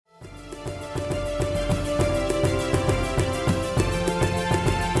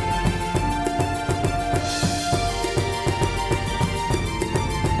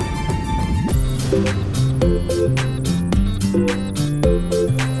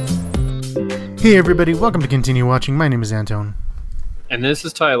Hey everybody, welcome to Continue Watching. My name is Anton. And this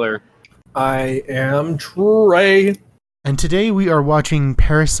is Tyler. I am Trey. And today we are watching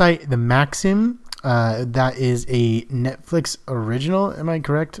Parasyte the Maxim. That is a Netflix original. Am I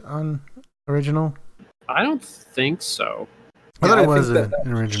correct on original? I don't think so. I thought it was think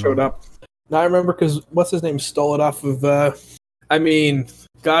an original. Showed up. Now I remember because what's his name stole it off of.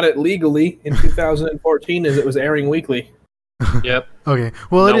 Got it legally in 2014 as it was airing weekly. Yep. Okay.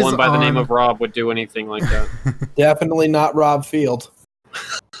 Well, no it is one by the name on- of Rob would do anything like that. Definitely not Rob Field.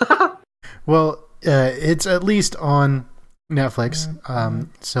 Well, it's at least on Netflix.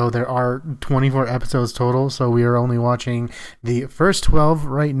 So there are 24 episodes total. So we are only watching the first 12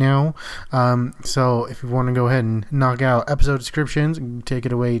 right now. So if you want to go ahead and knock out episode descriptions, take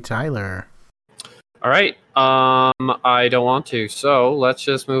it away, Tyler. All right. I don't want to, so let's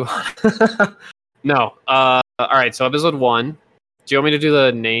just move on. No. All right. So episode 1. Do you want me to do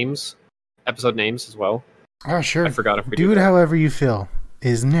the names, episode names as well? Oh, sure. I forgot if we do do it that. however you feel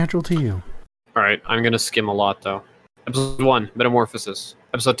is natural to you. All right. I'm gonna skim a lot though. Episode 1, Metamorphosis.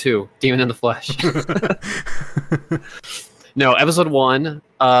 Episode 2, Demon in the Flesh. No, episode 1,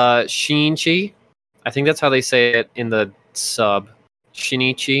 Shinichi. I think that's how they say it in the sub.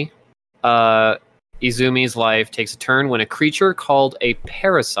 Shinichi. Izumi's life takes a turn when a creature called a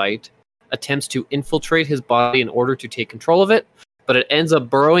Parasyte attempts to infiltrate his body in order to take control of it, but it ends up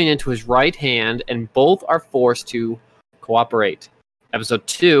burrowing into his right hand, and both are forced to cooperate. Episode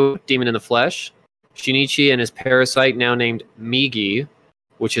 2, Demon in the Flesh. Shinichi and his Parasyte, now named Migi,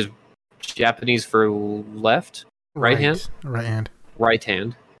 which is Japanese for left? Right hand? Right hand. Right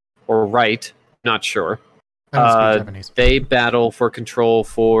hand. Or right, not sure. I don't speak Japanese. They battle for control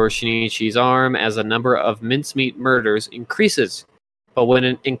for Shinichi's arm as a number of mincemeat murders increases. But when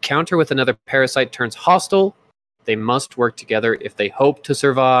an encounter with another Parasyte turns hostile, they must work together if they hope to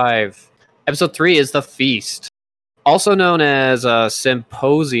survive. Episode 3 is The Feast. Also known as a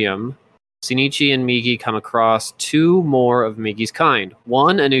Symposium, Shinichi and Migi come across 2 more of Migi's kind.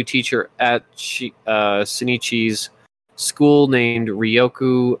 One, a new teacher at Shinichi's school named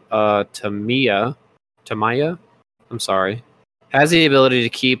Ryoku Tamaya, I'm sorry, has the ability to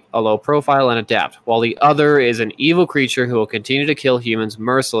keep a low profile and adapt, while the other is an evil creature who will continue to kill humans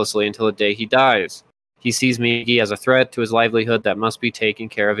mercilessly until the day he dies. He sees Migi as a threat to his livelihood that must be taken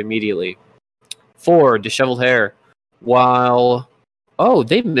care of immediately. 4, Disheveled Hair.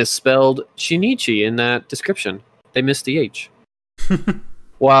 They misspelled Shinichi in that description. They missed the H.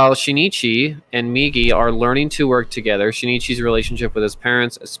 While Shinichi and Migi are learning to work together, Shinichi's relationship with his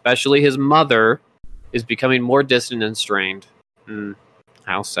parents, especially his mother, is becoming more distant and strained.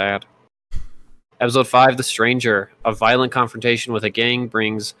 How sad. Episode 5, The Stranger. A violent confrontation with a gang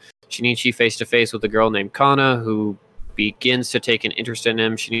brings Shinichi face to face with a girl named Kana, who begins to take an interest in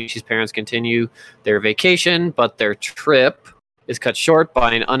him. Shinichi's parents continue their vacation, but their trip is cut short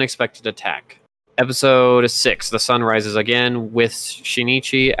by an unexpected attack. Episode 6, The Sun Rises Again. With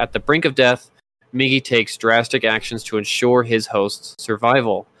Shinichi at the brink of death, Migi takes drastic actions to ensure his host's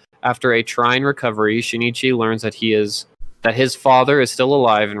survival. After a trying recovery, Shinichi learns that his father is still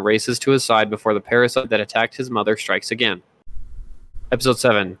alive and races to his side before the Parasyte that attacked his mother strikes again. Episode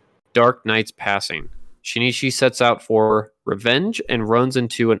 7, Dark Knight's Passing. Shinichi sets out for revenge and runs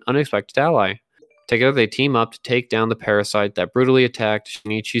into an unexpected ally. Together they team up to take down the Parasyte that brutally attacked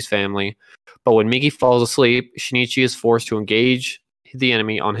Shinichi's family, but when Migi falls asleep, Shinichi is forced to engage the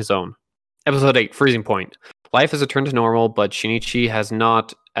enemy on his own. Episode 8, Freezing Point. Life has returned to normal, but Shinichi has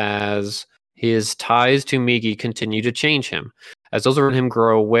not, as his ties to Migi continue to change him. As those around him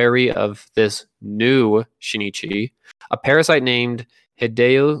grow wary of this new Shinichi, a Parasyte named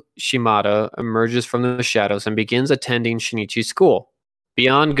Hideo Shimada emerges from the shadows and begins attending Shinichi's school.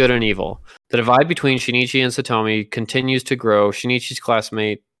 Beyond good and evil, the divide between Shinichi and Satomi continues to grow. Shinichi's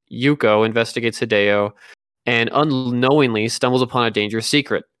classmate, Yuko, investigates Hideo and unknowingly stumbles upon a dangerous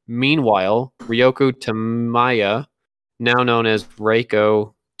secret. Meanwhile, Ryoku Tamaya, now known as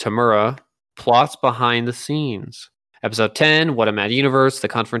Reiko Tamura, plots behind the scenes. Episode 10, What a Mad Universe. The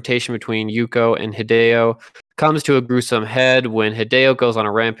confrontation between Yuko and Hideo comes to a gruesome head when Hideo goes on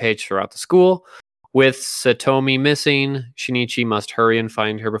a rampage throughout the school. With Satomi missing, Shinichi must hurry and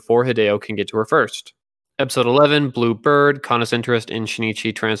find her before Hideo can get to her first. Episode 11, Blue Bird. Kana's interest in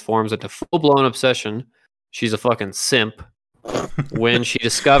Shinichi transforms into full-blown obsession. She's a fucking simp. When she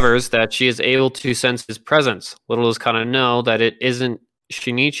discovers that she is able to sense his presence. Little does Kana know that it isn't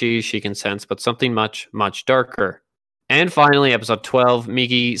Shinichi she can sense, but something much, much darker. And finally, episode 12,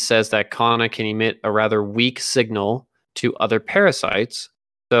 Migi says that Kana can emit a rather weak signal to other Parasytes,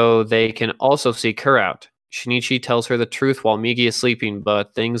 so they can also seek her out. Shinichi tells her the truth while Migi is sleeping,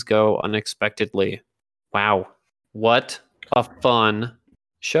 but things go unexpectedly. Wow. What a fun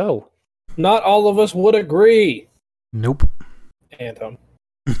show. Not all of us would agree. Nope. Anton.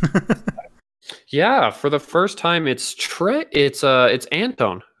 Yeah, for the first time, it's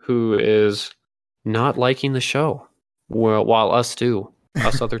Anton who is not liking the show, while us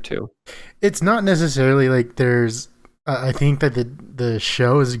other two. It's not necessarily like there's. I think that the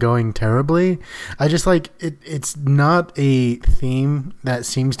show is going terribly. I just like it. It's not a theme that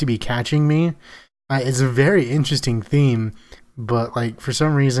seems to be catching me. It's a very interesting theme, but like for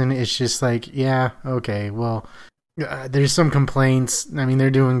some reason, it's just like, yeah, okay, well, there's some complaints. I mean, they're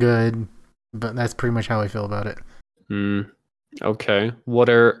doing good, but that's pretty much how I feel about it. Okay.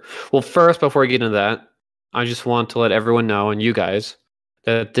 Well, first, before I get into that, I just want to let everyone know, and you guys,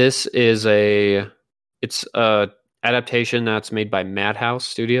 that this is it's a adaptation that's made by Madhouse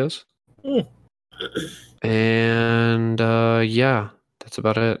Studios. And yeah, that's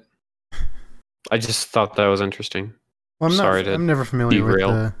about it. I just thought that was interesting. Well, I'm never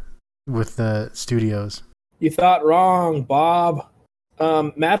familiar with the studios. You thought wrong, Bob.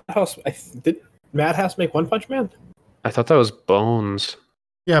 Madhouse. Did Madhouse make One Punch Man? I thought that was Bones.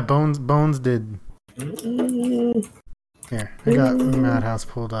 Yeah, Bones did. Here, I got Madhouse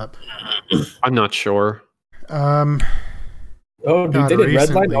pulled up. I'm not sure. Oh, dude, they did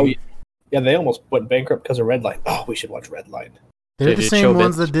Redline. Oh, yeah, they almost went bankrupt because of Redline. Oh, we should watch Redline. They're the same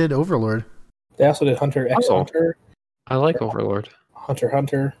ones that did Overlord. They also did Hunter x Hunter. I like Overlord.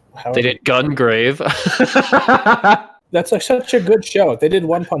 Hunter. They did Gungrave. That's like such a good show. They did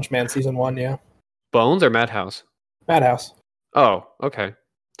One Punch Man season 1, yeah. Bones or Madhouse? Madhouse. Oh, okay.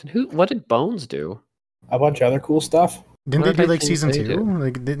 What did Bones do? A bunch of other cool stuff. Didn't they do like season 2?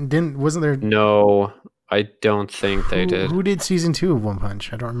 Like wasn't there? No, I don't think they did. Who did season 2 of One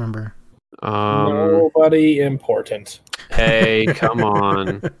Punch? I don't remember. Nobody important. Hey, come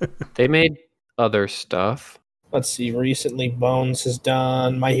on. They made other stuff. Let's see. Recently, Bones has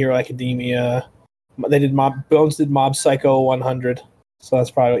done My Hero Academia. Bones did Mob Psycho 100. So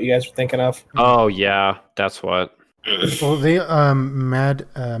that's probably what you guys are thinking of. Oh yeah, that's what. Well, they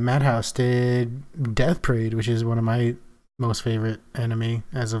Madhouse did Death Parade, which is one of my most favorite anime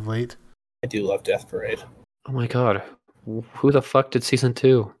as of late. I do love Death Parade. Oh my god, who the fuck did season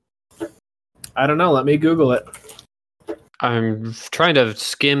 2? I don't know. Let me Google it. I'm trying to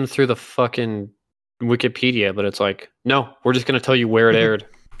skim through the fucking Wikipedia, but it's like, no, we're just gonna tell you where it aired.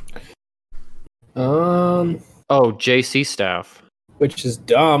 Oh, JC Staff, which is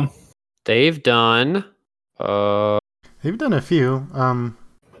dumb. They've done a few.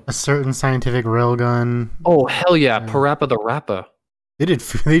 A Certain Scientific Railgun. Oh hell yeah, Parappa the Rappa. They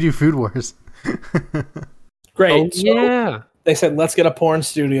do Food Wars. Great. Oh, so yeah. They said let's get a porn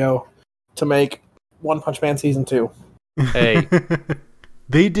studio to make One Punch Man season 2. Hey.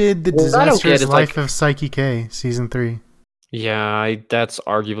 They did The Disastrous Life of Psyche K season 3. Yeah, that's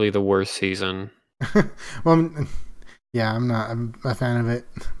arguably the worst season. Well, I'm a fan of it,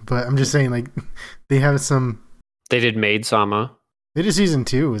 but I'm just saying, like, they have some. They did Maid Sama. They did season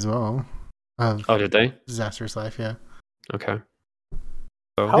 2 as well. Did they? Disastrous Life, yeah. Okay.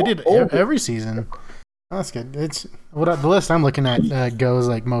 So they did every season. Oh, that's good. It's the list I'm looking at goes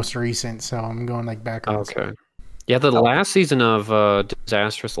like most recent, so I'm going like backwards. Okay. Yeah, the last season of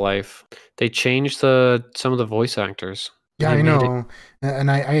Disastrous Life, they changed some of the voice actors. Yeah, I know, and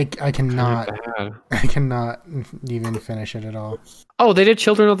I cannot even finish it at all. Oh, they did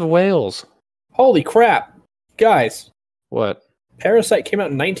Children of the Whales. Holy crap, guys! What? Parasyte came out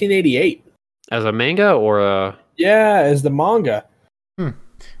in 1988. As a manga or a? Yeah, as the manga.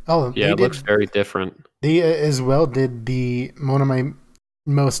 Oh, yeah, it looks very different. They as well did one of my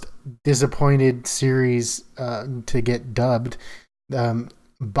most disappointed series to get dubbed,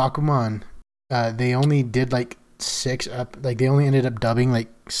 Bakuman. They only did like they only ended up dubbing like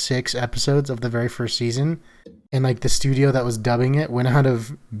 6 episodes of the very first season, and like the studio that was dubbing it went out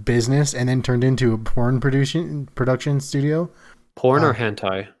of business and then turned into a porn production studio. Porn or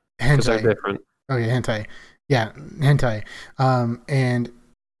hentai? Hentai. They're different. Okay, hentai. Yeah, hentai. And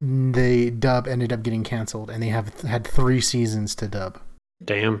the dub ended up getting canceled, and they had 3 seasons to dub.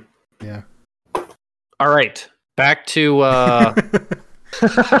 Damn. Yeah. All right. Back to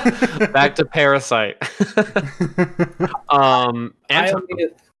Parasyte.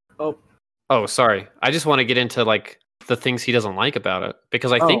 Oh, sorry. I just want to get into like the things he doesn't like about it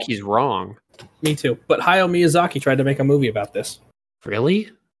because I think he's wrong. Me too. But Hayao Miyazaki tried to make a movie about this. Really?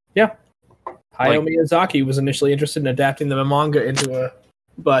 Yeah. Hayao Miyazaki was initially interested in adapting the manga into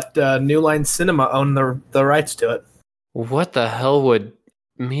but New Line Cinema owned the rights to it. What the hell would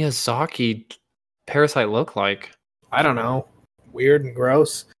Miyazaki Parasyte look like? I don't know. Weird and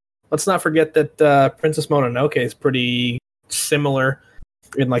gross. Let's not forget that Princess Mononoke is pretty similar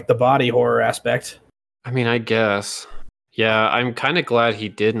in like the body horror aspect. I mean, I guess. Yeah, I'm kind of glad he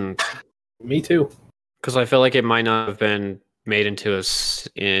didn't. Me too. Because I feel like it might not have been made into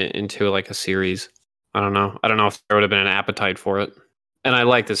like a series. I don't know. I don't know if there would have been an appetite for it. And I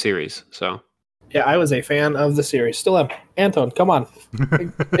like the series, so. Yeah, I was a fan of the series. Still am. Anton, come on.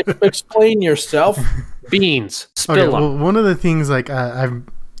 Explain yourself. Beans. Spill Okay, 'em. well, one of the things like I've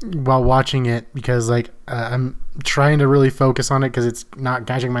while watching it, because like I'm trying to really focus on it because it's not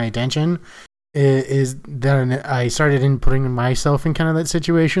catching my attention, is that I started putting myself in kind of that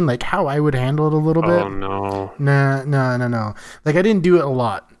situation, like how I would handle it a little bit. Oh, no. No. Like I didn't do it a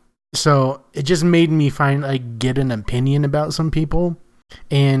lot. So it just made me get an opinion about some people.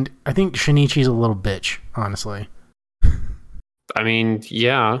 And I think Shinichi's a little bitch, honestly. I mean,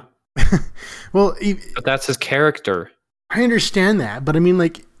 yeah. Well, But that's his character. I understand that, but I mean,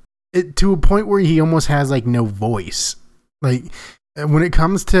 like, to a point where he almost has like no voice. Like, when it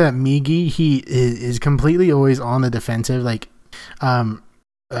comes to Migi, he is completely always on the defensive. Like,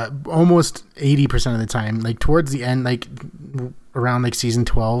 almost 80% of the time. Like towards the end, like around like season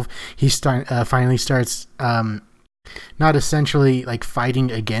 12, he finally starts not essentially like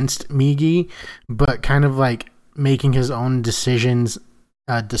fighting against Migi, but kind of like making his own decisions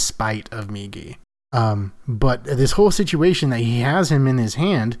despite of Migi. But this whole situation that he has him in his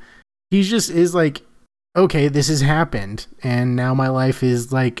hand, he just is like, okay, this has happened, and now my life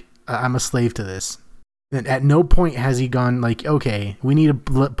is like, I'm a slave to this. And at no point has he gone like, okay, we need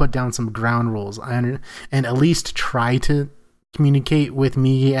to put down some ground rules and at least try to communicate with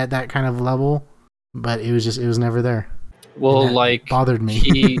Migi at that kind of level. But it was never there. Well, like, bothered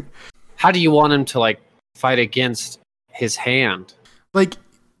me. How do you want him to like fight against his hand? Like,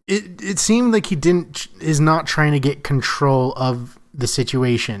 it seemed like he is not trying to get control of the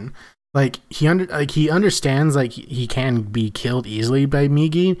situation. Like he understands like he can be killed easily by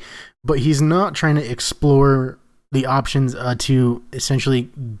Migi, but he's not trying to explore the options to essentially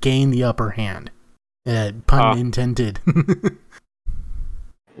gain the upper hand. Pun intended.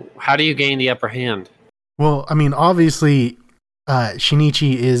 How do you gain the upper hand? Well, I mean, obviously,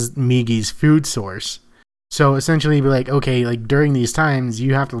 Shinichi is Migi's food source. So essentially, be like, okay, like during these times,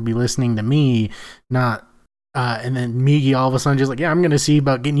 you have to be listening to me, not. And then Migi all of a sudden just like, yeah, I'm gonna see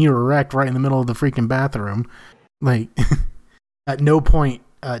about getting you wrecked right in the middle of the freaking bathroom. Like, at no point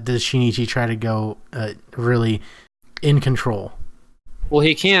does Shinichi try to go really in control. Well,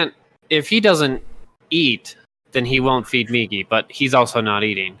 he can't. If he doesn't eat, then he won't feed Migi. But he's also not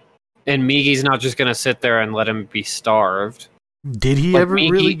eating, and Migi's not just gonna sit there and let him be starved. Did he like ever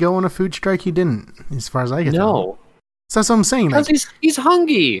really go on a food strike? He didn't, as far as I can tell. No. So that's what I'm saying. Because like, he's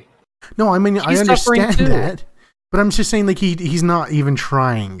hungry. No, I mean, I suffering understand too. that. But I'm just saying, like, he's not even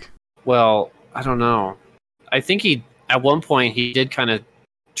trying. Well, I don't know. I think at one point, he did kind of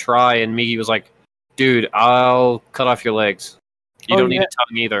try, and Migi was like, dude, I'll cut off your legs. You don't need a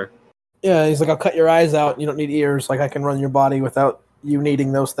tongue either. Yeah, he's like, I'll cut your eyes out. You don't need ears. Like, I can run your body without you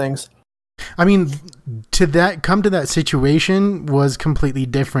needing those things. I mean, come to that situation was completely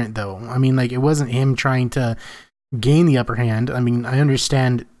different, though. I mean, like, it wasn't him trying to gain the upper hand. I mean, I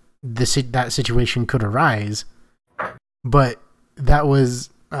understand that situation could arise, but that was,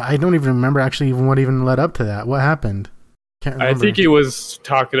 I don't even remember actually even what even led up to that. What happened? Can't remember. I think he was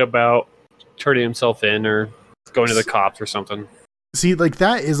talking about turning himself in or going to the cops or something. See, like,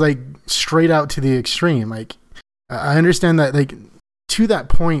 that is, like, straight out to the extreme. Like, I understand that, like, to that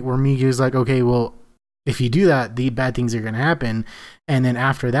point where Migi was like, okay, well, if you do that, the bad things are going to happen. And then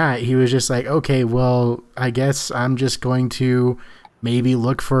after that, he was just like, okay, well, I guess I'm just going to maybe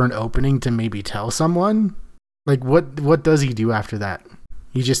look for an opening to maybe tell someone. Like, what does he do after that?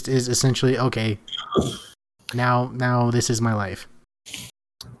 He just is essentially, okay, now this is my life.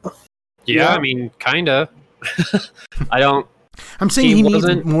 Yeah, I mean, kinda. I'm saying he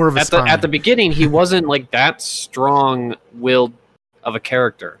needs more of a spine. At the beginning, he wasn't like that strong-willed of a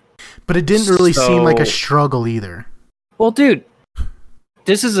character. But it didn't really seem like a struggle either. Well, dude,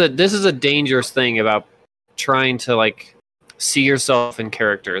 this is a dangerous thing about trying to like see yourself in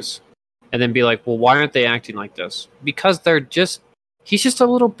characters and then be like, well, why aren't they acting like this? Because he's just a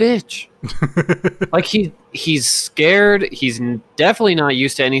little bitch. Like he's scared. He's definitely not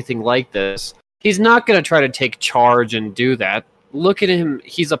used to anything like this. He's not going to try to take charge and do that. Look at him.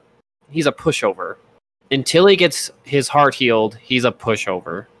 He's a pushover. Until he gets his heart healed, he's a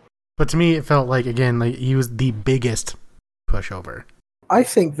pushover. But to me, it felt like, again, like he was the biggest pushover. I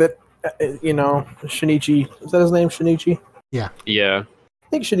think that, Shinichi, is that his name, Shinichi? Yeah. Yeah.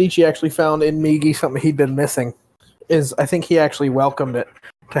 think Shinichi actually found in Migi something he'd been missing. I think he actually welcomed it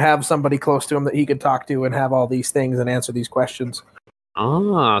to have somebody close to him that he could talk to and have all these things and answer these questions.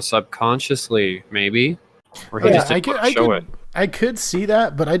 Subconsciously, maybe. Or he just didn't show it. I could see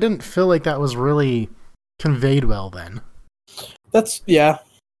that, but I didn't feel like that was really conveyed well then. Yeah.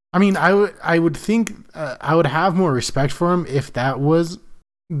 I mean, I would think I would have more respect for him if that was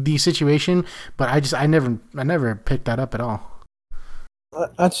the situation, but I never picked that up at all.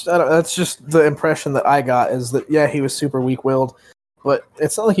 That's just the impression that I got, is that, yeah, he was super weak-willed, but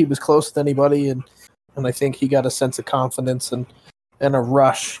it's not like he was close with anybody, and I think he got a sense of confidence and a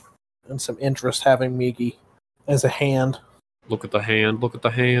rush and some interest having Migi as a hand. Look at the hand. Look at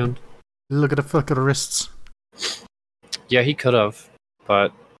the hand. Look at the fucking wrists. Yeah, he could have,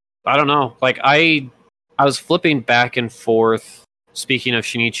 but I don't know. Like, I was flipping back and forth. Speaking of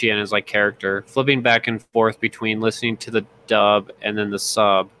Shinichi and his character, flipping back and forth between listening to the dub and then the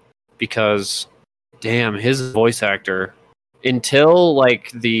sub, because damn, his voice actor, until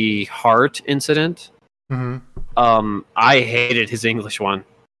the heart incident, I hated his English one.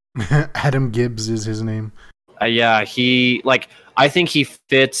 Adam Gibbs is his name. Yeah, he I think he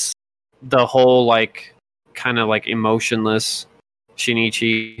fits the whole kind of emotionless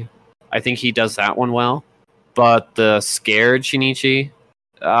Shinichi. I think he does that one well. But the scared Shinichi,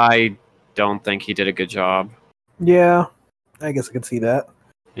 I don't think he did a good job. Yeah, I guess I could see that.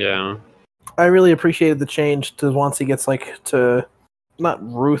 Yeah. I really appreciated the change to once he gets to not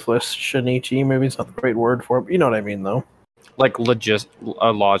ruthless Shinichi. Maybe it's not the right word for it, but you know what I mean, though.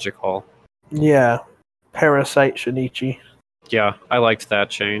 Logical. Yeah. Parasyte Shinichi. Yeah, I liked that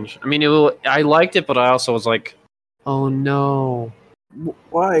change. I mean, I liked it, but I also was like, oh no.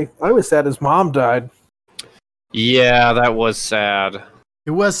 Why? I was sad his mom died. Yeah, that was sad.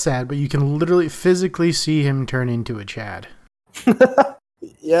 It was sad, but you can literally physically see him turn into a Chad.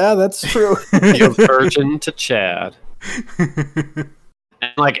 Yeah, that's true. You're virgin to Chad.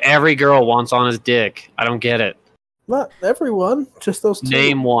 And every girl wants on his dick. I don't get it. Not everyone, just those two.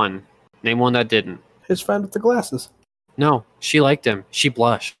 Name one. Name one that didn't. His friend with the glasses. No, she liked him. She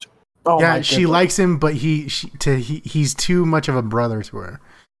blushed. Oh, yeah, she likes him, but he's too much of a brother to her.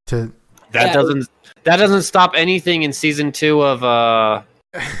 That doesn't stop anything in season 2 of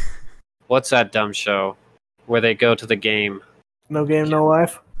what's that dumb show where they go to the game? No Game, No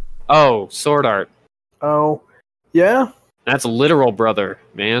Life. Oh, Sword Art. Oh, yeah. That's a literal brother,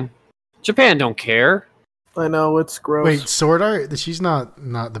 man. Japan don't care. I know, it's gross. Wait, Sword Art? She's not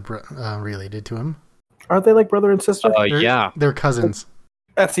related to him. Aren't they brother and sister? Yeah, they're cousins.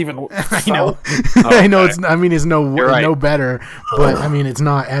 That's even. I know. Oh, I know. It's. I mean, it's right. no better, but I mean, it's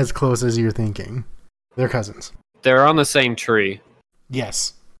not as close as you're thinking. They're cousins. They're on the same tree.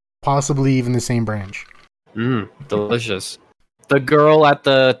 Yes, possibly even the same branch. Delicious. The girl at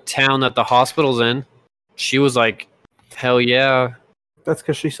the town that the hospital's in, she was like, "Hell yeah!" That's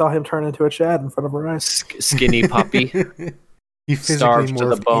because she saw him turn into a Chad in front of her eyes. Skinny puppy. He physically Starved to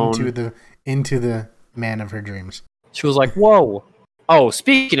the morphed bone. into the man of her dreams. She was like, "Whoa." Oh,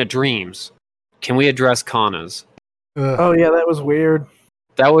 speaking of dreams, can we address Kana's? Oh, yeah, that was weird.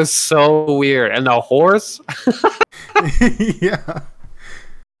 That was so weird. And the horse? Yeah.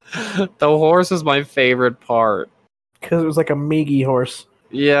 The horse is my favorite part. Because it was like a Migi horse.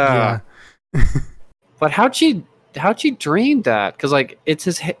 Yeah. But how'd she dream that? Because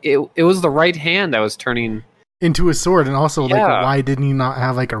it's it was the right hand that was turning into a sword, and also why didn't he not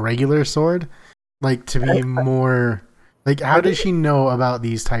have a regular sword? To be more how does she know about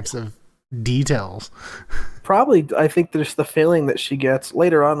these types of details? Probably, I think there's the feeling that she gets.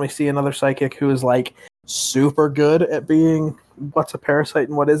 Later on, we see another psychic who is super good at being what's a parasite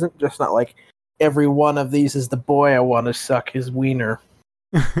and what isn't. Just not every one of these is the boy I want to suck his wiener.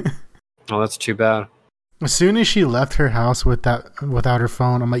 Oh, that's too bad. As soon as she left her house without her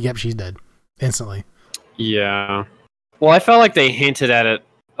phone, I'm like, yep, she's dead instantly. Yeah. Well, I felt like they hinted at it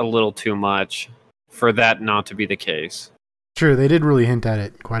a little too much for that not to be the case. True, they did really hint at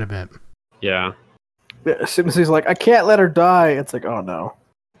it quite a bit. Yeah. As soon as he's like, I can't let her die, it's like, oh no.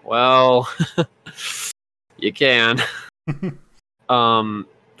 Well, you can.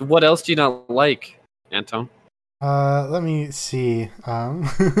 What else do you not like, Anton? Let me see.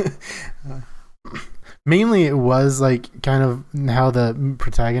 Mainly it was kind of how the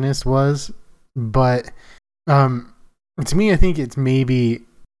protagonist was, but to me I think it's maybe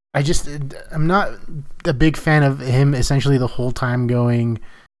I'm not a big fan of him essentially the whole time going,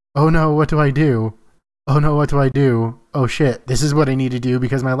 oh no, what do I do? Oh no, what do I do? Oh shit, this is what I need to do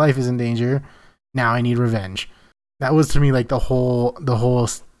because my life is in danger. Now I need revenge. That was to me the whole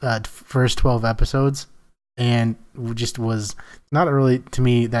first 12 episodes and just was not really, to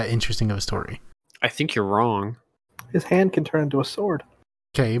me, that interesting of a story. I think you're wrong. His hand can turn into a sword.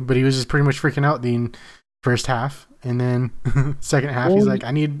 Okay, but he was just pretty much freaking out the first half, and then second half, he's like,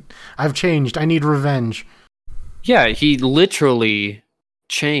 I've changed. I need revenge. Yeah, he literally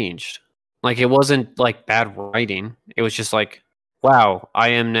changed. Like, it wasn't like bad writing. It was just like, wow, I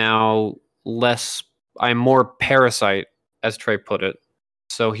am now I'm more parasite, as Trey put it.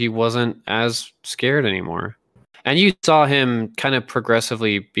 So he wasn't as scared anymore. And you saw him kind of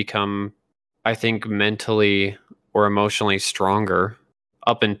progressively become, I think, mentally or emotionally stronger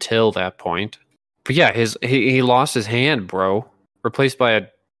up until that point. But yeah, he lost his hand, bro. Replaced by a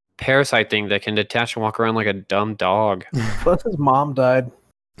parasite thing that can detach and walk around like a dumb dog. Plus his mom died.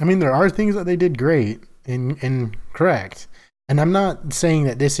 I mean, there are things that they did great and correct. And I'm not saying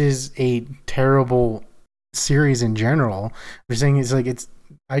that this is a terrible series in general. I'm saying it's like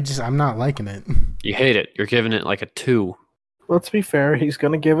I'm not liking it. You hate it. You're giving it like a 2. Let's be fair. He's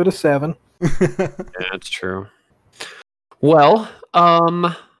going to give it a 7. Yeah, that's true. Well,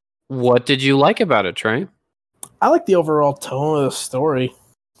 what did you like about it, Trey? I like the overall tone of the story.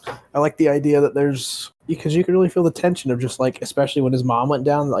 I like the idea that because you can really feel the tension of just like, especially when his mom went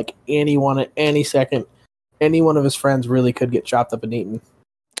down, like anyone at any second, any one of his friends really could get chopped up and eaten.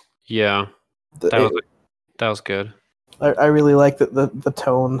 Yeah, that was good. I really like the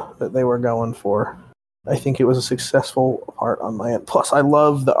tone that they were going for. I think it was a successful part on my end. Plus, I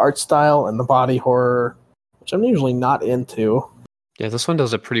love the art style and the body horror, which I'm usually not into. Yeah, this one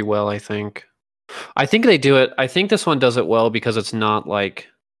does it pretty well, I think. I think they do it. I think this one does it well because it's not like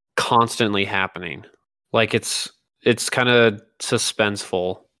constantly happening. Like it's kind of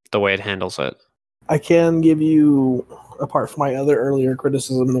suspenseful the way it handles it. I can give you, apart from my other earlier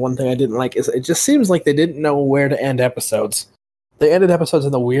criticism, the one thing I didn't like is it just seems like they didn't know where to end episodes. They ended episodes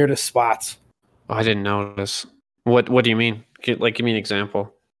in the weirdest spots. Oh, I didn't notice. What do you mean? Give me an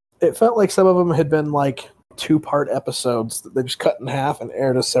example. It felt like some of them had been like 2-part episodes that they just cut in half and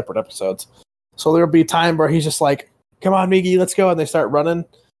aired as separate episodes. So there'll be a time where he's just like, "Come on, Miggy, let's go," and they start running.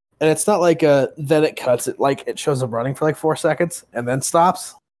 And it's not like then it cuts. It shows them running for like 4 seconds and then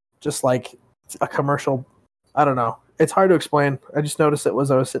stops. Just like a commercial. I don't know. It's hard to explain. I just noticed it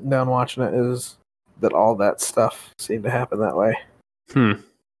as I was sitting down watching it is that all that stuff seemed to happen that way.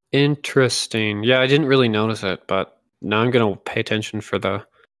 Interesting. Yeah, I didn't really notice it, but now I'm going to pay attention for the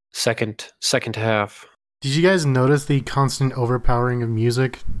second half. Did you guys notice the constant overpowering of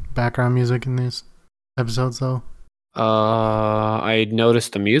music, background music in these episodes, though? I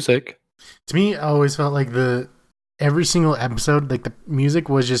noticed the music. To me, I always felt like every single episode, like the music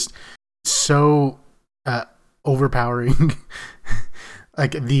was just so overpowering.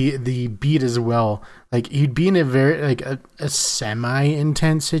 Like the beat as well. Like you'd be in a very like a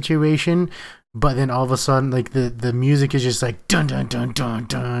semi-intense situation, but then all of a sudden, like the music is just like dun dun dun dun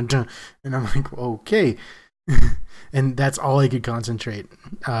dun dun, and I'm like, okay. And that's all I could concentrate.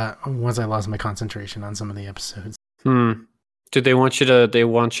 Once I lost my concentration on some of the episodes. Did they want you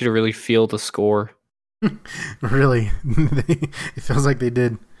to really feel the score? Really, it feels like they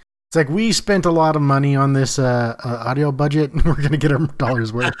did. It's like we spent a lot of money on this audio budget, and we're gonna get our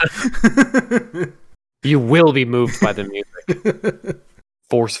dollars worth. You will be moved by the music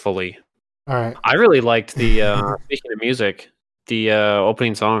forcefully. All right. I really liked the speaking of music, the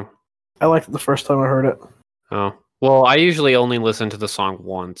opening song. I liked it the first time I heard it. Oh well, I usually only listen to the song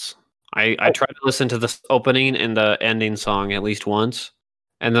once. I try to listen to the opening and the ending song at least once,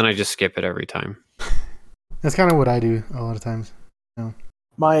 and then I just skip it every time. That's kind of what I do a lot of times. Yeah.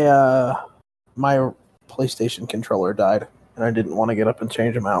 My PlayStation controller died, and I didn't want to get up and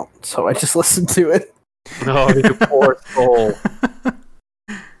change them out, so I just listened to it. Oh, you poor soul.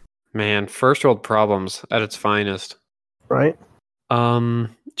 Man, first world problems at its finest. Right?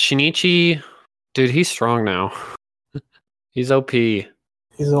 Shinichi, dude, he's strong now. He's OP.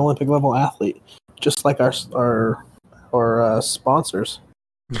 He's an Olympic level athlete, just like our sponsors,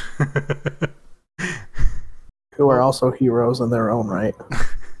 who are also heroes in their own right.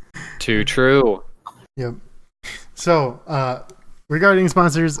 Too true. Yep. So, regarding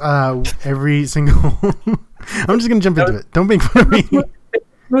sponsors, every single... I'm just going to jump into it. Don't make fun of me.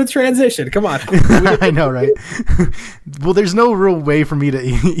 Smooth transition. Come on. I know, right? Well, there's no real way for me to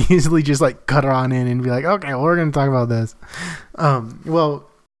easily just like cut on in and be like, okay, well, we're going to talk about this.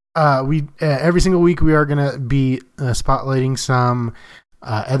 We every single week we are going to be spotlighting some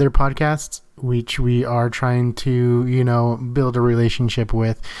other podcasts which we are trying to, build a relationship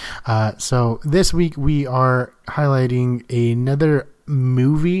with. So this week we are highlighting another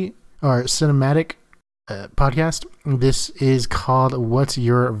movie or cinematic podcast. This is called What's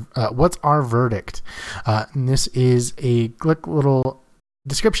Our Verdict? And this is a quick little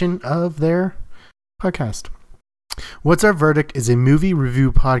description of their podcast. What's Our Verdict is a movie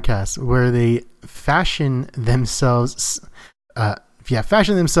review podcast where they fashion themselves a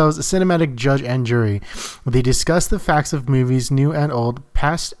cinematic judge and jury. They discuss the facts of movies, new and old,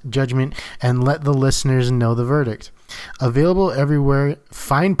 past judgment, and let the listeners know the verdict. Available everywhere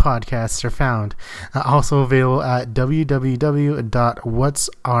fine podcasts are found. Also available at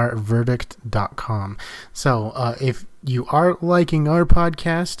www.whatsourverdict.com. So if you are liking our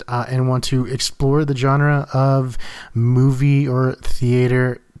podcast and want to explore the genre of movie or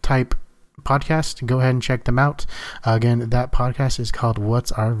theater type podcast, go ahead and check them out. Again, that podcast is called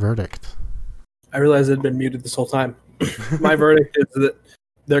What's Our Verdict? I realized it had been muted this whole time. My verdict is that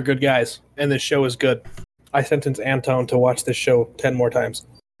they're good guys, and this show is good. I sentence Anton to watch this show 10 more times.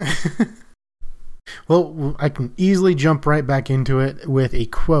 Well, I can easily jump right back into it with a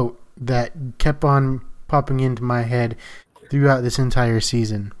quote that kept on popping into my head throughout this entire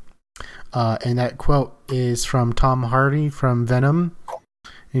season. And that quote is from Tom Hardy from Venom.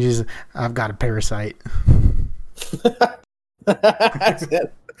 He just, I've got a parasite. That's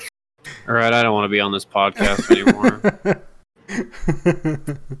it. All right, I don't want to be on this podcast anymore.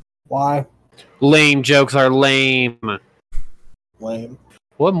 Why? Lame jokes are lame. Lame.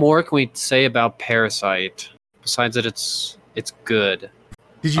 What more can we say about Parasyte besides that it's good?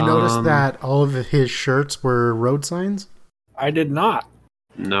 Did you notice that all of his shirts were road signs? I did not.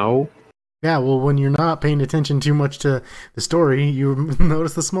 No. Yeah, well, when you're not paying attention too much to the story, you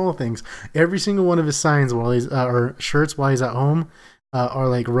notice the small things. Every single one of his signs while he's or shirts while he's at home are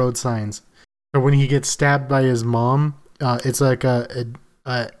like road signs. Or when he gets stabbed by his mom, it's like a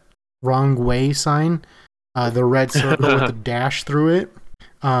wrong way sign. The red circle with the dash through it.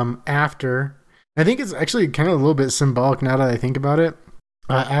 After, I think it's actually kind of a little bit symbolic now that I think about it.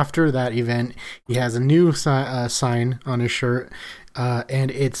 After that event, he has a new sign on his shirt,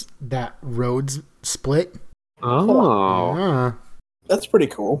 and it's that roads split. Oh. That's pretty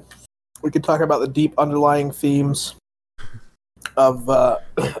cool. We could talk about the deep underlying themes of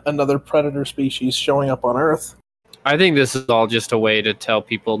another predator species showing up on Earth. I think this is all just a way to tell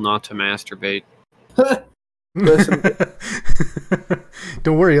people not to masturbate. Listen,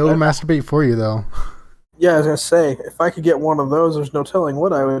 don't worry, it'll masturbate for you, though. Yeah, I was going to say, if I could get one of those, there's no telling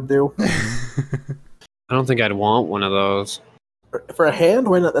what I would do. I don't think I'd want one of those. For a hand?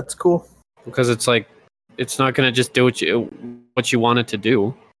 Why not? That's cool. Because it's like, it's not going to just do what you want it to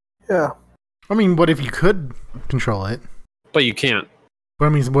do. Yeah. I mean, what if you could control it? But you can't. But I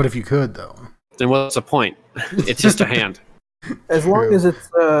mean, what if you could, though? Then what's the point? It's just a hand. As long as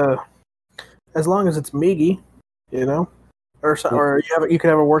it's Migi, you know, or you could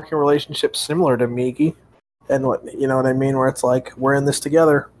have a working relationship similar to Migi, and what you know what I mean, where it's like we're in this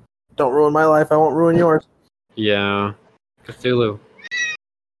together. Don't ruin my life, I won't ruin yours. Yeah, Cthulhu.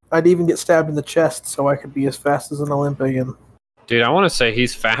 I'd even get stabbed in the chest so I could be as fast as an Olympian. Dude, I want to say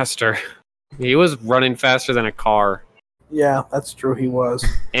he's faster. He was running faster than a car. Yeah, that's true. He was,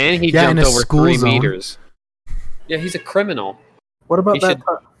 and he jumped over 3 meters. Yeah, he's a criminal. What about that?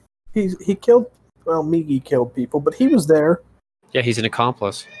 He killed. Well, Migi killed people, but he was there. Yeah, he's an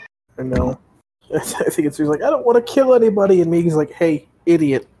accomplice. I know. I think he's like, I don't want to kill anybody, and Migi's like, hey,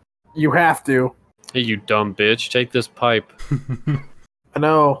 idiot, you have to. Hey, you dumb bitch, take this pipe. I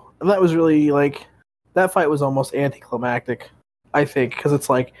know. And that was really, like, that fight was almost anticlimactic, I think, because it's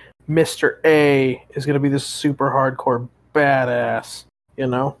like, Mr. A is going to be this super hardcore badass, you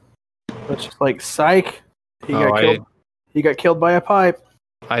know? It's just like, psych, he got killed by a pipe.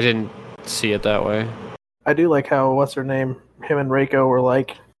 I didn't see it that way. I do like how, what's her name, him and Reiko were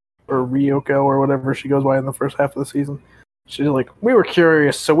like, or Ryoko or whatever she goes by in the first half of the season. She's like, we were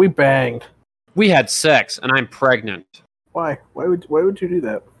curious, so we banged. We had sex, and I'm pregnant. Why? Why would you do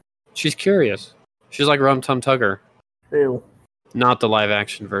that? She's curious. She's like Rum Tum Tugger. Ew. Not the live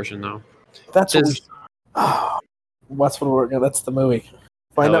action version, though. That's what we're gonna. That's the movie.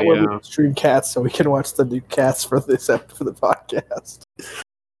 Find out where we can stream Cats so we can watch the new Cats for this for the podcast.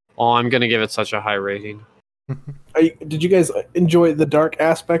 Oh, I'm gonna give it such a high rating. Did you guys enjoy the dark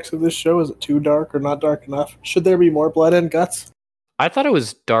aspects of this show? Is it too dark or not dark enough? Should there be more blood and guts? I thought it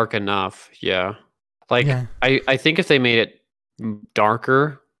was dark enough. Yeah, I think if they made it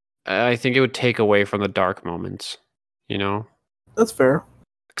darker, I think it would take away from the dark moments. You know, that's fair.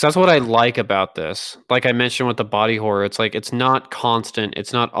 Because that's what I like about this. Like I mentioned with the body horror, it's like it's not constant.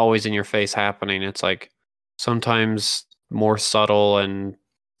 It's not always in your face happening. It's like sometimes more subtle, and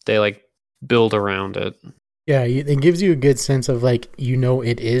they like build around it. Yeah, it gives you a good sense of like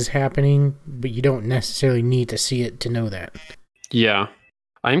it is happening, but you don't necessarily need to see it to know that. Yeah.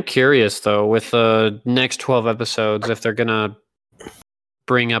 I'm curious though, with the next 12 episodes, if they're gonna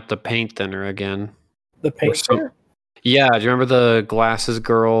bring up the paint thinner again. The paint thinner? Yeah, do you remember the glasses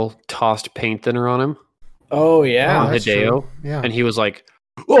girl tossed paint thinner on him? Oh yeah. that's Hideo? true. Yeah. And he was like,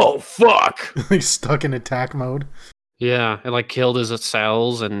 "Oh fuck!" Like stuck in attack mode. Yeah, it like killed his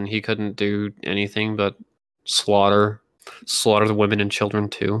cells, and he couldn't do anything but slaughter the women and children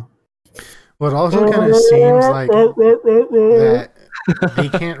too. Well, it also kind of seems like that they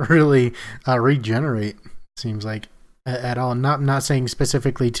can't really regenerate. Seems like at all. Not saying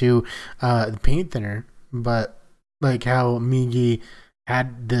specifically to the paint thinner, but like how Migi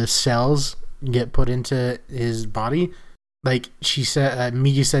had the cells get put into his body. Like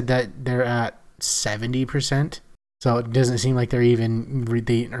Migi said that they're at 70%. So it doesn't seem like they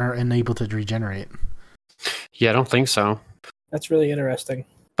are unable to regenerate. Yeah, I don't think so. That's really interesting.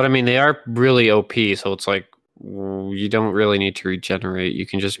 But I mean, they are really OP, so it's like you don't really need to regenerate. You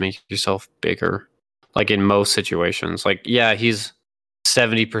can just make yourself bigger. Like in most situations. Like, yeah, he's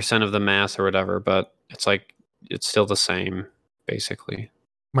 70% of the mass or whatever, but it's like it's still the same, basically.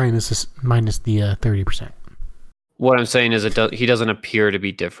 Minus the 30%. What I'm saying is he doesn't appear to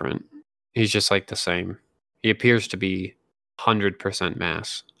be different. He's just like the same. He appears to be 100%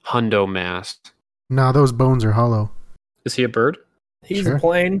 mass. Hundo mass. Nah, those bones are hollow. Is he a bird? He's Sure. a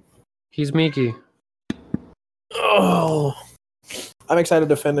plane. He's Miki. Oh, I'm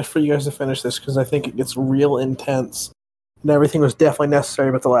excited for you guys to finish this because I think it gets real intense. And everything was definitely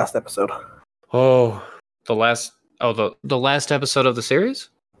necessary but the last episode. Oh, the last episode of the series?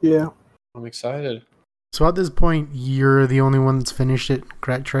 Yeah. I'm excited. So at this point, you're the only one that's finished it,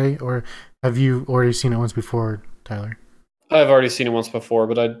 correct, Trey? Or have you already seen it once before, Tyler? I've already seen it once before,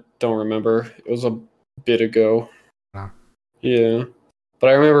 but I don't remember. It was a bit ago. Oh. Yeah. But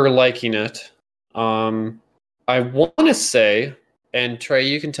I remember liking it. I want to say, and Trey,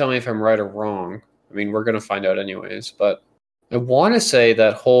 you can tell me if I'm right or wrong. I mean, we're going to find out anyways, but I want to say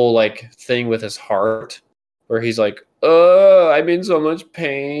that whole like thing with his heart where he's like, I'm in so much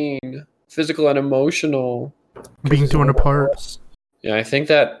pain, physical and emotional. Being torn apart. Yeah, I think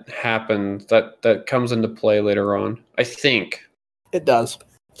that happened. That comes into play later on. I think. It does.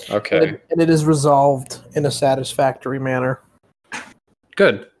 Okay. And it is resolved in a satisfactory manner.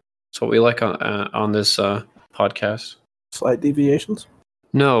 Good. That's what we like on this podcast. Slight deviations?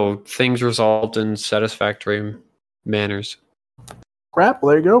 No, things resolved in satisfactory manners. Crap, well,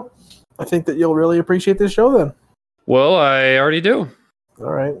 there you go. I think that you'll really appreciate this show then. Well, I already do.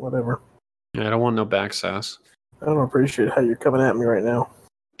 All right, whatever. Yeah, I don't want no back sass. I don't appreciate how you're coming at me right now.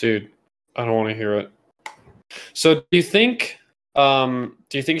 Dude, I don't want to hear it. So, do you think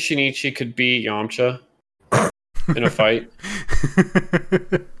Shinichi could beat Yamcha in a fight?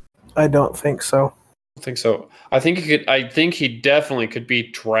 I don't think so. I think so. I think he definitely could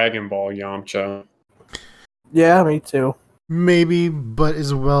beat Dragon Ball Yamcha. Yeah, me too. Maybe, but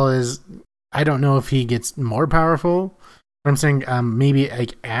as well as I don't know if he gets more powerful. I'm saying maybe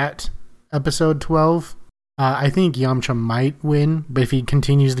like at episode 12, I think Yamcha might win, but if he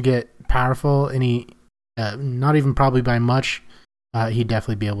continues to get powerful and he not even probably by much, he'd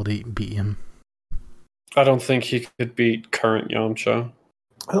definitely be able to beat him. I don't think he could beat current Yamcha.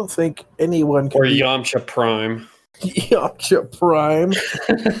 I don't think anyone can Or beat Yamcha Prime. Yamcha Prime.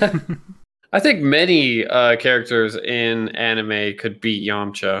 I think many characters in anime could beat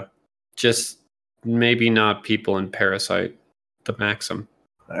Yamcha. Just maybe not people in Parasyte, the Maxim.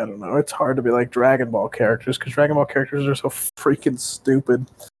 I don't know. It's hard to be like Dragon Ball characters because Dragon Ball characters are so freaking stupid.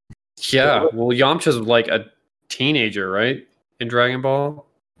 Yeah, well, Yamcha's like a teenager, right? In Dragon Ball?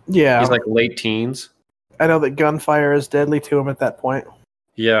 Yeah. He's like late teens. I know that gunfire is deadly to him at that point.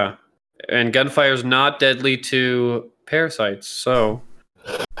 Yeah. And gunfire's not deadly to parasites, so...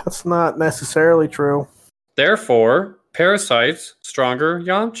 That's not necessarily true. Therefore, parasites stronger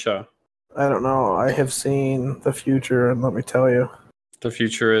Yamcha. I don't know. I have seen the future, and let me tell you. The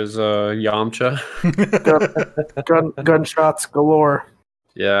future is Yamcha. Gunshots galore.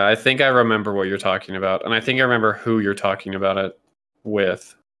 Yeah, I think I remember what you're talking about. And I think I remember who you're talking about it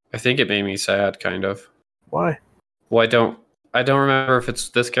with. I think it made me sad, kind of. Why? Well, I don't remember if it's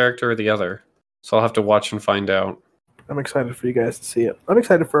this character or the other. So I'll have to watch and find out. I'm excited for you guys to see it. I'm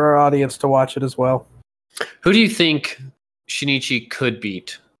excited for our audience to watch it as well. Who do you think Shinichi could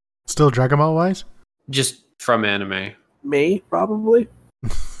beat? Still Dragon Ball wise? Just from anime. Me, probably.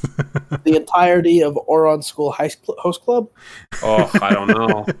 The entirety of Oron School Host Club. Oh, I don't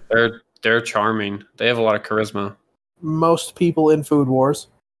know. They're charming. They have a lot of charisma. Most people in Food Wars.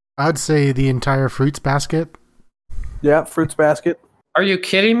 I'd say the entire Fruits Basket. Yeah, Fruits Basket. Are you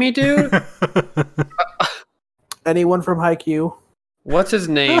kidding me, dude? Anyone from Haikyuu. What's his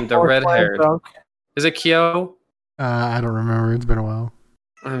name? The red-haired. Dunk. Is it Kyo? I don't remember. It's been a while.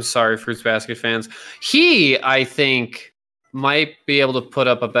 I'm sorry, Fruits Basket fans. He, I think, might be able to put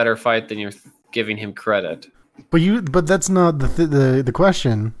up a better fight than you're giving him credit. But that's not the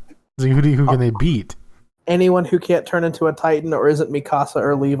question. Who can they beat? Anyone who can't turn into a Titan or isn't Mikasa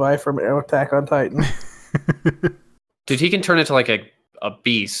or Levi from Attack on Titan. Dude, he can turn into like a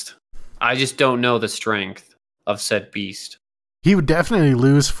beast. I just don't know the strength of said beast. He would definitely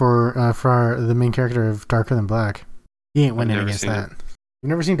lose for the main character of Darker Than Black. He ain't winning against that. You've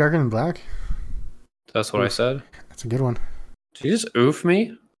never seen Darker Than Black? That's what I said. That's a good one. Did you just oof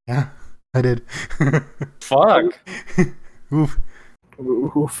me? Yeah, I did. Fuck. Oof.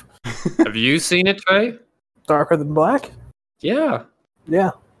 Oof. Have you seen it, Trey? Darker Than Black? Yeah.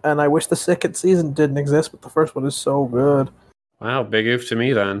 Yeah. And I wish the second season didn't exist, but the first one is so good. Wow, big oof to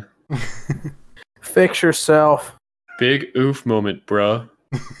me then. Fix yourself. Big oof moment, bruh.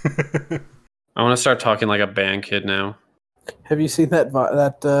 I want to start talking like a band kid now. Have you seen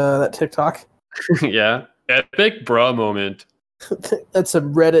that TikTok? Yeah. Epic bruh moment. That's a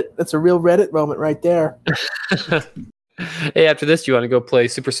real Reddit moment right there. Hey, after this, do you want to go play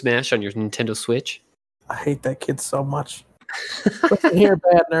Super Smash on your Nintendo Switch? I hate that kid so much. Listen here,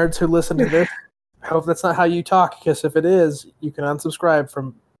 bad nerds who listen to this. I hope that's not how you talk, because if it is, you can unsubscribe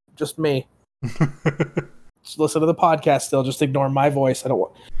from just me. Just listen to the podcast still. Just ignore my voice.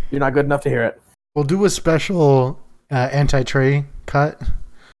 You're not good enough to hear it. We'll do a special anti-Trey cut.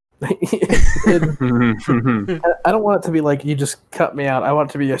 I don't want it to be like you just cut me out. I want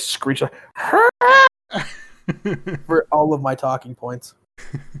it to be a screech for all of my talking points.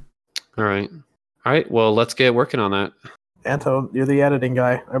 All right. Well, let's get working on that. Anto, you're the editing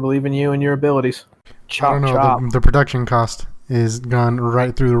guy. I believe in you and your abilities. Chop, I don't know. chop. The production cost is gone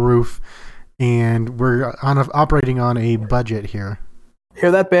right through the roof, and we're operating on a budget here. Hear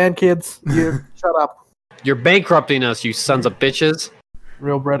that, band kids? You shut up. You're bankrupting us, you sons of bitches.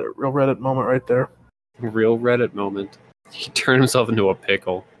 Real Reddit moment right there. Real Reddit moment. He turned himself into a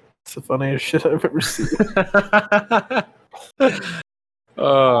pickle. It's the funniest shit I've ever seen.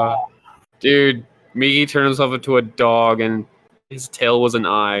 Dude, Migi turned himself into a dog and his tail was an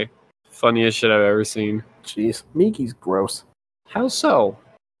eye. Funniest shit I've ever seen. Jeez, Miki's gross. How so?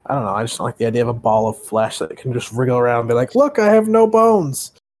 I don't know. I just don't like the idea of a ball of flesh that can just wriggle around and be like, look, I have no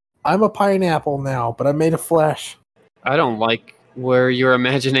bones. I'm a pineapple now, but I'm made of flesh. I don't like where your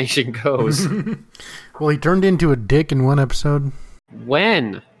imagination goes. Well, he turned into a dick in one episode.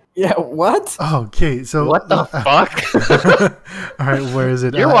 When? Yeah, what? Oh, okay, so... What the fuck? All right, where is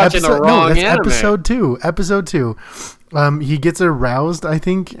it? You're watching the wrong anime. Episode 2. Episode 2. He gets aroused, I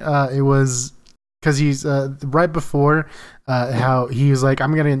think. It was... Because he's... right before... how he was like,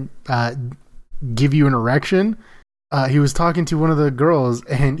 I'm going to give you an erection. He was talking to one of the girls,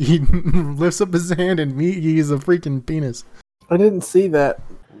 and he lifts up his hand, and he's a freaking penis. I didn't see that.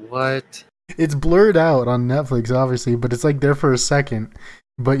 What? It's blurred out on Netflix, obviously, but it's like there for a second.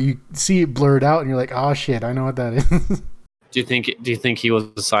 But you see it blurred out, and you're like, "Oh shit, I know what that is." Do you think he was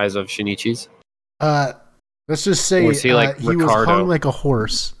the size of Shinichi's? Let's just say was he like he was hung like a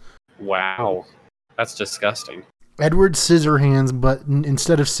horse. Wow, that's disgusting. Edward Scissorhands, but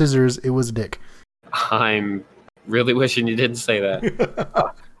instead of scissors, it was dick. I'm really wishing you didn't say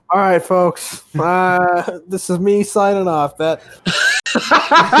that. All right, folks. This is me signing off. That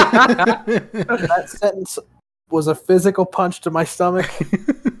sentence was a physical punch to my stomach.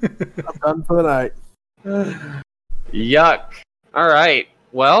 I'm done for the night. Yuck. All right.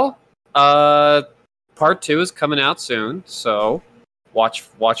 Well, part 2 is coming out soon, so watch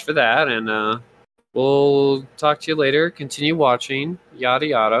for that, and we'll talk to you later. Continue watching. Yada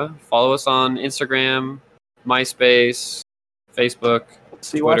yada. Follow us on Instagram, MySpace, Facebook,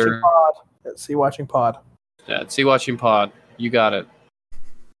 Twitter. See Watching Pod. Yeah, See Watching Pod. You got it.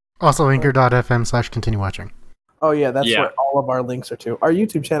 Also, anchor.fm/continue watching. Oh, yeah, that's where all of our links are to. Our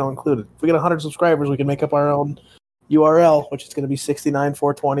YouTube channel included. If we get 100 subscribers, we can make up our own URL, which is going to be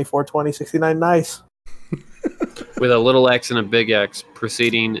 69,420,420, nice. With a little X and a big X,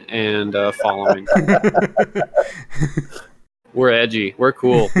 preceding and following. We're edgy. We're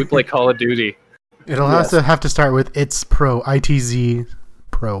cool. We play Call of Duty. It'll have to start with It's Pro. ITZ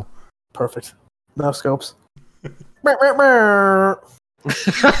Pro. Perfect. No scopes.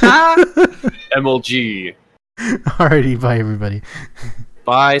 MLG. Alrighty, bye everybody.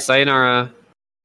 Bye, sayonara.